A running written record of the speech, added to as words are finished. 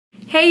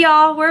Hey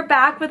y'all, we're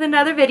back with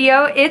another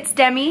video. It's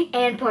Demi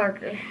and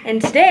Parker.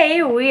 And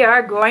today we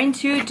are going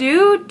to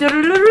do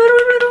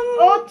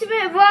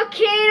Ultimate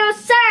Volcano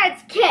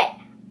Science Kit.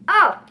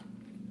 Oh.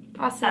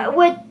 Awesome.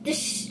 With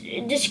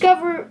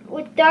Discover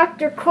with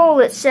Dr. Cole,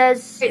 it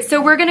says. Okay,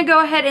 so we're gonna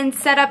go ahead and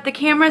set up the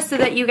camera so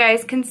that you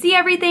guys can see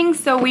everything,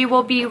 so we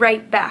will be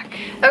right back.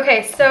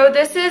 Okay, so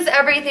this is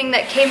everything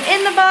that came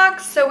in the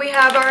box. So we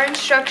have our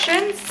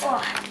instructions.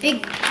 Oh,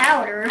 big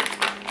powder,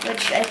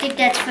 which I think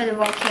that's for the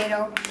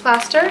volcano.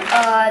 Plaster.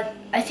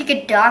 I think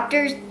a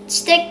doctor's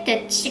stick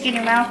that stick in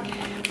your mouth.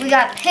 We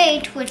got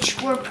paint,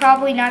 which we're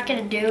probably not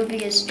gonna do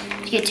because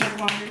it's gonna take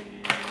longer.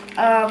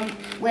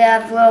 We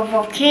have a little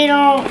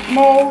volcano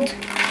mold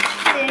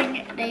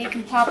thing that you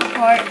can pop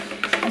apart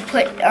and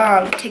put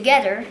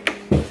together.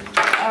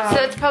 So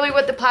it's probably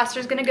what the plaster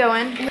is gonna go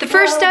in. The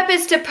first step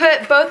is to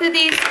put both of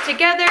these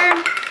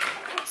together.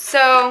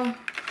 So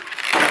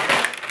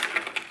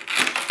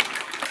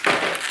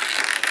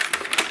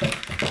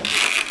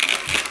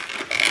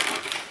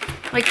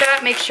like that,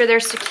 make sure they're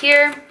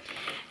secure.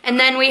 And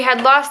then we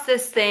had lost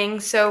this thing,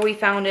 so we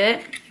found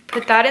it.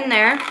 Put that in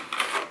there.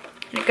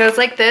 It goes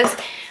like this.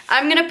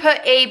 I'm gonna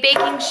put a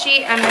baking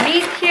sheet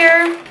underneath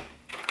here.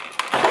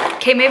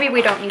 Okay, maybe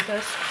we don't need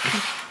this.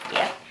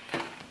 Yeah.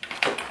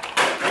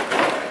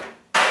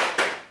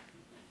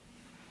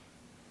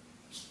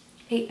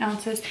 Eight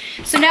ounces.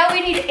 So now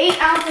we need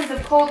 8 ounces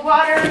of cold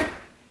water,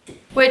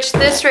 which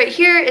this right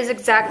here is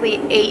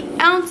exactly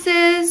 8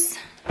 ounces.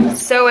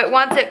 So it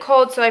wants it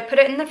cold, so I put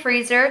it in the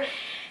freezer.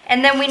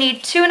 And then we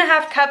need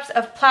 2.5 cups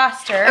of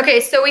plaster. Okay,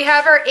 so we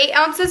have our 8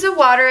 ounces of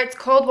water. It's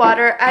cold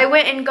water. I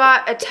went and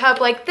got a tub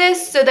like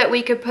this so that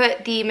we could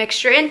put the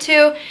mixture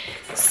into.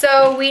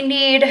 So we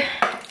need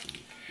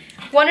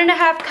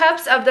 1.5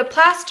 cups of the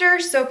plaster.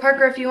 So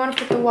Parker, if you want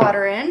to put the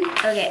water in.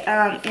 Okay,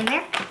 in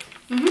there?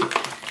 Mm-hmm.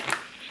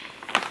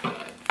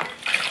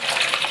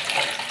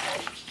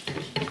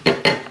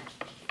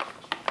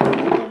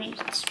 Let me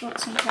split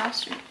some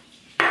plaster.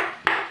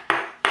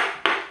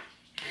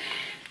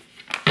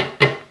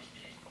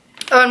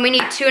 Oh, and we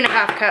need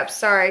 2.5 cups,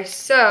 sorry.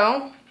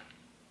 So,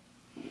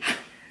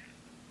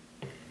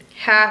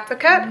 half a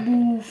cup.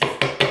 Move.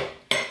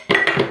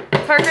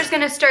 Parker's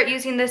gonna start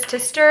using this to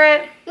stir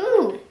it.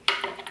 Ooh.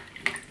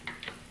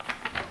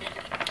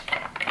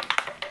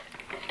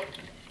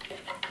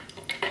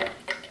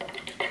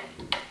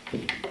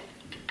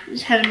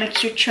 This is how to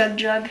mix your chug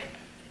jug.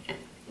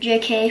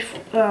 JK,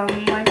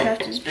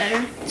 Minecraft is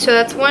better. So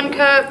that's 1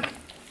 cup.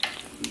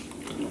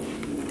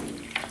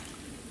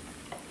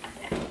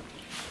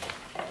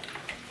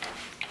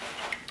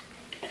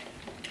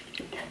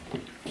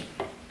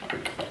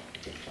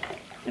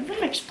 Never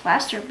mixed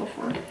plaster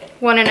before.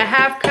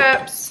 1.5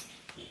 cups.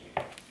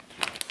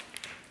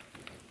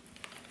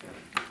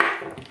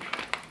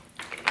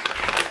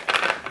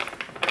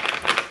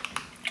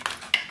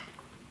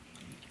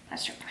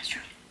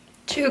 Plaster.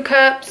 2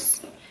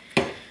 cups.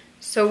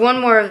 So 1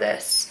 more of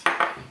this.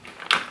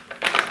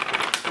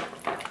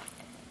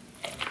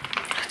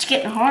 It's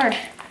getting hard.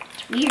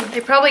 It's weird.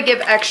 They probably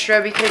give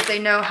extra because they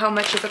know how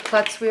much of a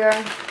klutz we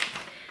are.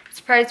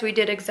 Surprised we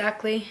did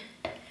exactly.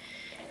 All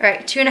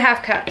right,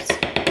 2.5 cups.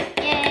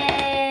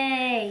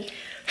 Yay!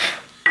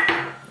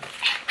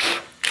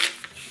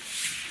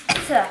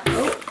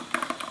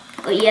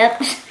 Oh,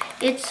 yep.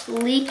 It's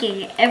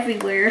leaking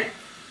everywhere.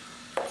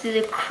 To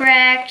the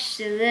cracks,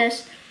 to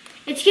this.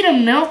 It's gonna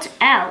melt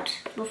out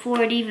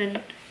before it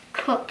even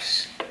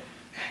cooks.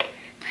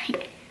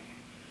 Like,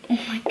 oh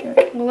my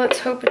god. Well, let's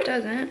hope it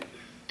doesn't.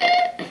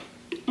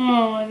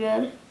 Oh my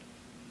god.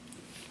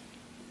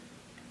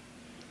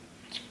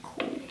 It's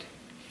cold.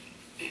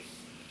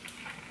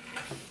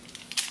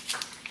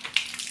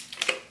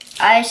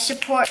 I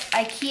support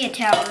IKEA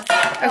tower.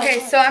 Okay,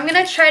 so I'm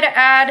gonna try to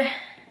add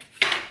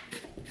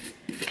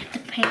The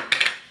paint.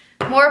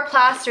 more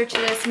plaster to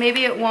this.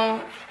 Maybe it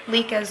won't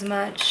leak as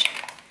much.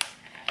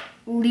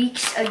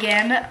 Leaks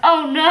again.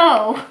 Oh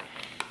no!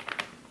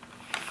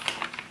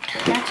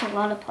 That's a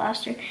lot of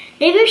plaster.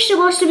 Maybe you're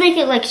supposed to make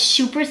it like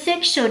super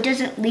thick so it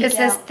doesn't leak It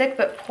says out. thick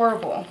but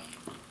pourable.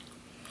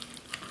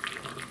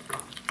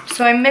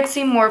 So I'm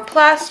mixing more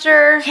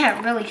plaster. Yeah,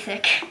 really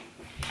thick.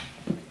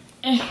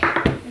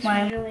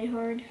 Mine's really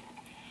hard.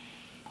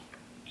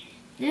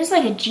 This is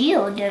like a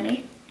geode,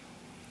 Demi.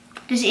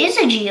 This is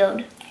a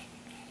geode.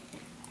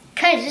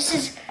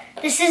 Guys,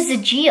 this is a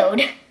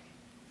geode.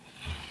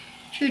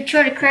 Should we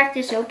try to crack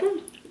this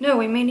open? No,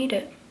 we may need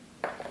it.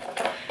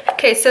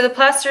 Okay, so the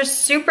plaster's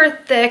super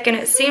thick and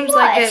it seems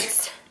like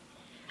it's,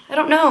 I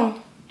don't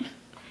know.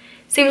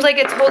 Seems like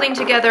it's holding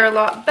together a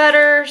lot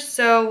better,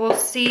 so we'll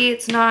see.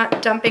 It's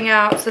not dumping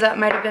out, so that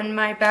might have been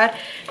my bad.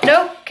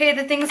 Nope, okay,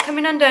 the thing's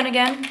coming undone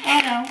again.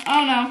 Oh no,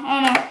 oh no, oh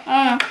no,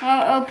 oh no,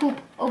 oh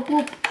poop, oh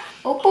poop,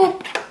 oh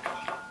poop,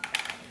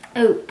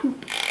 oh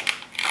poop.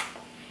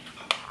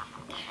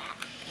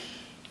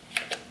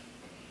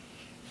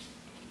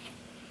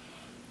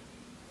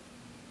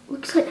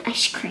 Looks like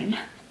ice cream.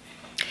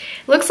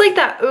 Looks like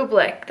that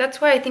oobleck.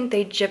 That's why I think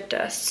they gypped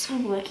us.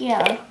 Oobleck,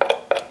 yeah.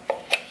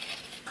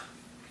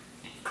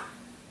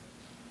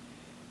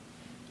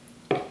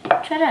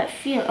 out. Try to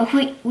feel.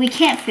 Oh, we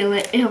can't feel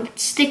it. It'll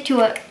stick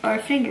to our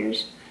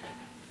fingers.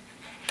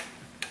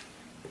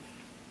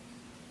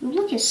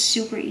 Look, it's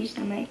super easy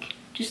to make.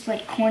 Just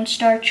like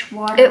cornstarch,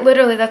 water. It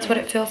literally, that's what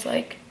it feels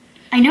like.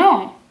 I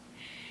know.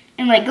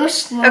 And like go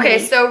slowly. Okay,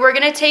 so we're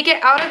gonna take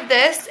it out of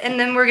this and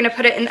then we're gonna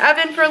put it in the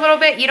oven for a little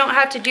bit. You don't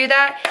have to do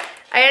that.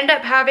 I ended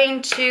up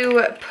having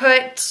to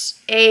put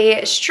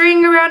a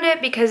string around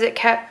it because it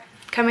kept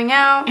coming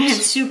out. And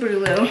super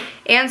glue.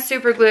 And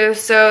super glue,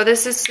 so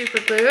this is super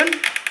glued.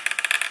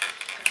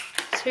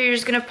 So you're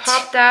just gonna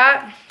pop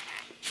that.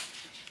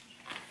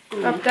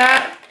 Pop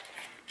that.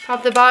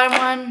 Pop the bottom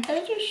one.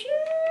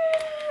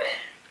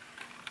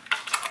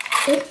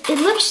 It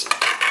looks,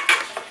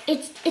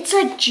 it's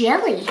like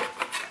jelly.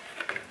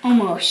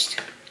 Almost.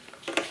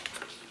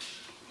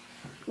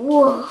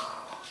 Whoa.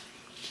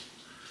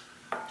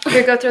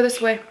 Here, go throw this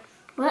away.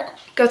 What?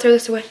 Go throw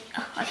this away.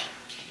 Oh, okay.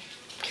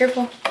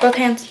 Careful, both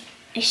hands.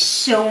 I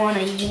so want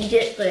to eat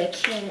it, but I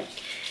can't.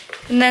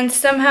 And then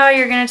somehow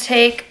you're gonna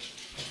take,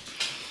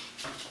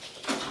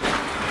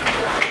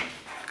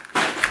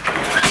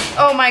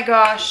 oh my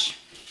gosh.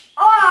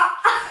 Oh!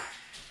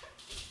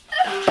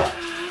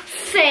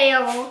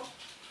 Fail.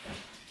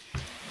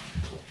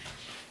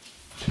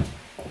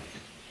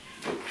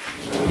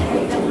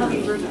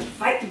 We're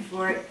fighting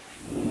for it.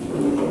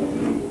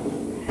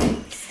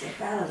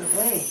 Step out of the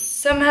way.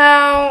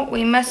 Somehow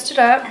we messed it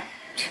up.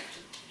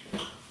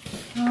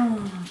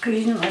 Oh, because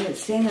you didn't let it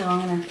stand there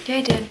long enough. Yeah,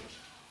 I did.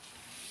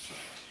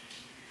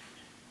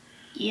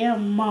 Yeah,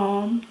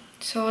 Mom.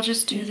 So I'll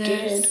just do You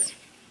this. did.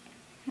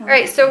 All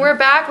right, so we're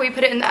back. We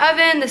put it in the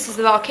oven. This is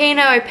the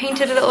Volcano. I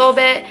painted it a little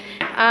bit.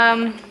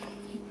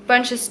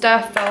 Bunch of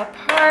stuff fell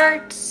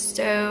apart.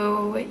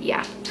 So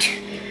yeah.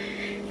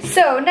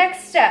 So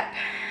next step.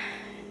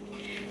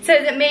 It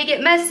says it may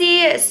get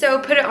messy, so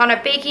put it on a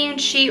baking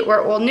sheet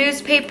or old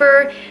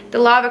newspaper. The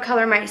lava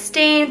color might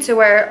stain, so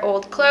wear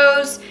old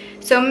clothes.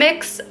 So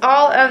mix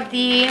all of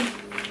the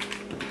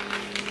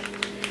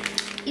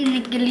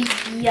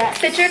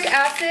citric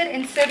acid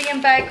and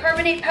sodium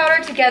bicarbonate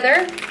powder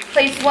together.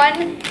 Place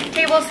 1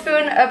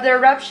 tablespoon of the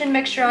eruption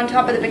mixture on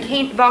top of the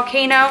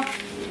volcano.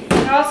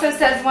 It also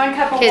says 1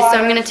 cup of water. Okay, so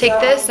I'm gonna take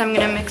this, I'm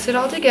gonna mix it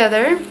all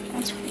together.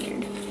 That's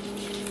weird.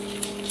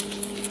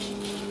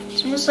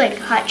 It's almost like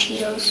hot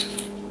Cheetos.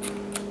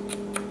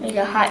 Like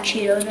a hot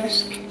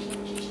Cheeto-ness.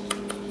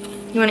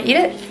 You wanna eat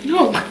it?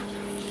 No.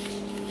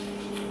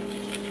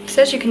 It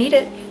says you can eat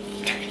it.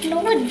 No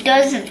one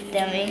doesn't,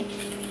 Demi.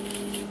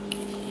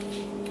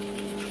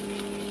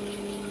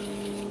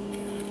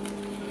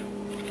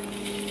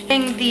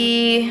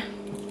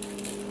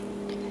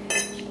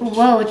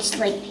 Whoa, it's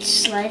like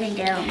sliding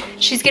down.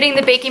 She's getting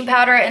the baking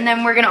powder, and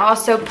then we're gonna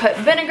also put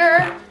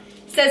vinegar.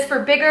 It says for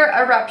bigger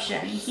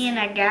eruptions. And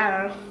I got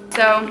her.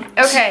 So,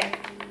 okay.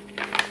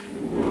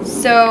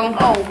 So,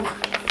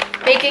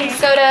 baking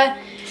soda,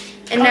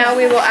 and now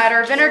we will add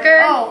our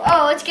vinegar.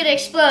 Oh, it's gonna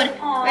explode.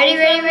 Ready?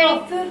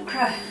 Food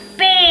crush.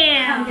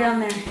 Bam! Come down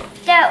there.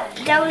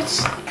 That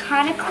was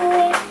kind of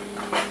cool.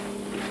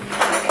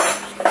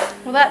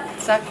 Well, that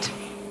sucked.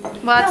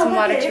 We'll add some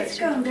water to It's it.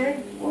 going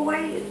good. We'll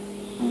wait.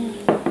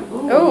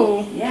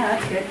 Oh. Yeah,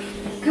 that's good.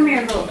 Come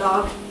here, little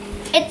dog.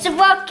 It's a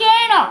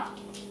volcano.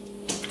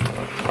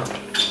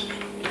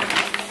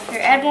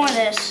 Here, add more of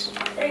this.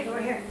 There you go,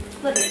 right here.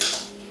 Look at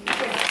it.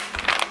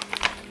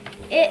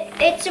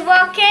 It's a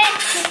volcano.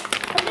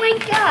 Oh my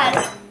God.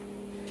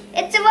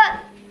 It's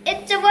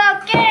a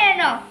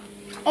volcano.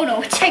 Oh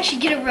no, it's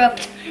actually gonna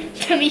erupt.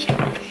 Demi.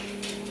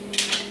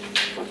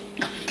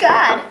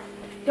 God.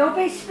 Don't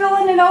be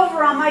spilling it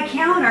over on my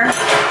counter.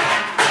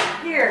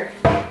 Here.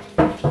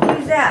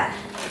 Who's that?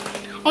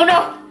 Oh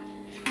no.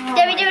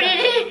 Demi.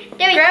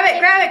 Grab it.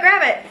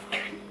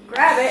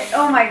 Grab it.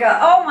 Oh my God.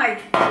 Oh my.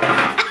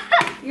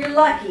 You're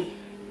lucky.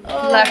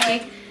 Oh Lucky.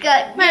 my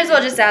God. Might as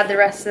well just add the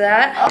rest of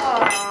that.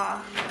 Oh.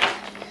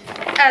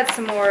 Add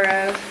some more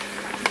of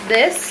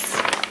this.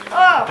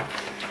 Oh.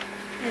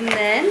 And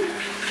then...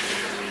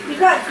 You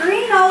got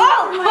green all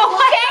over my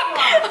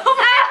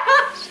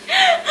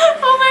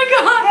Oh my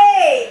gosh.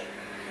 Hey.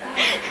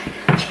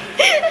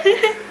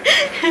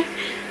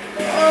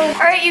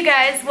 Alright, you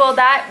guys, well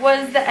that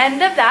was the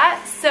end of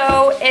that.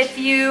 So if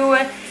you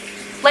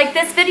like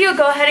this video,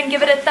 go ahead and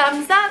give it a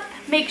thumbs up.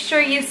 Make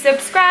sure you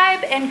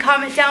subscribe and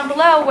comment down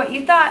below what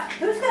you thought.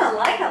 Who's gonna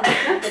like how much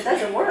stuff that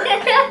doesn't work?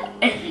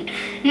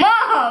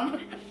 Mom.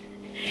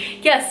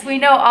 Yes, we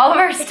know all of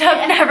our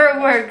stuff never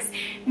works.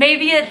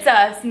 Maybe it's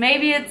us.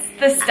 Maybe it's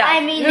the stuff.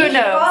 I mean, who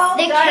knows?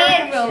 The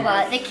can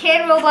robot. The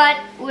can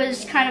robot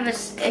was kind of a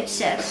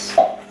success.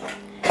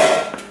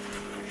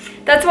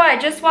 That's why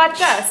just watch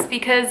us,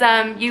 because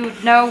you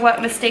know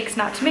what mistakes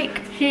not to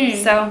make.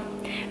 So,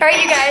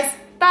 alright you guys,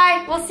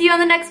 bye. We'll see you on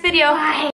the next video. Bye.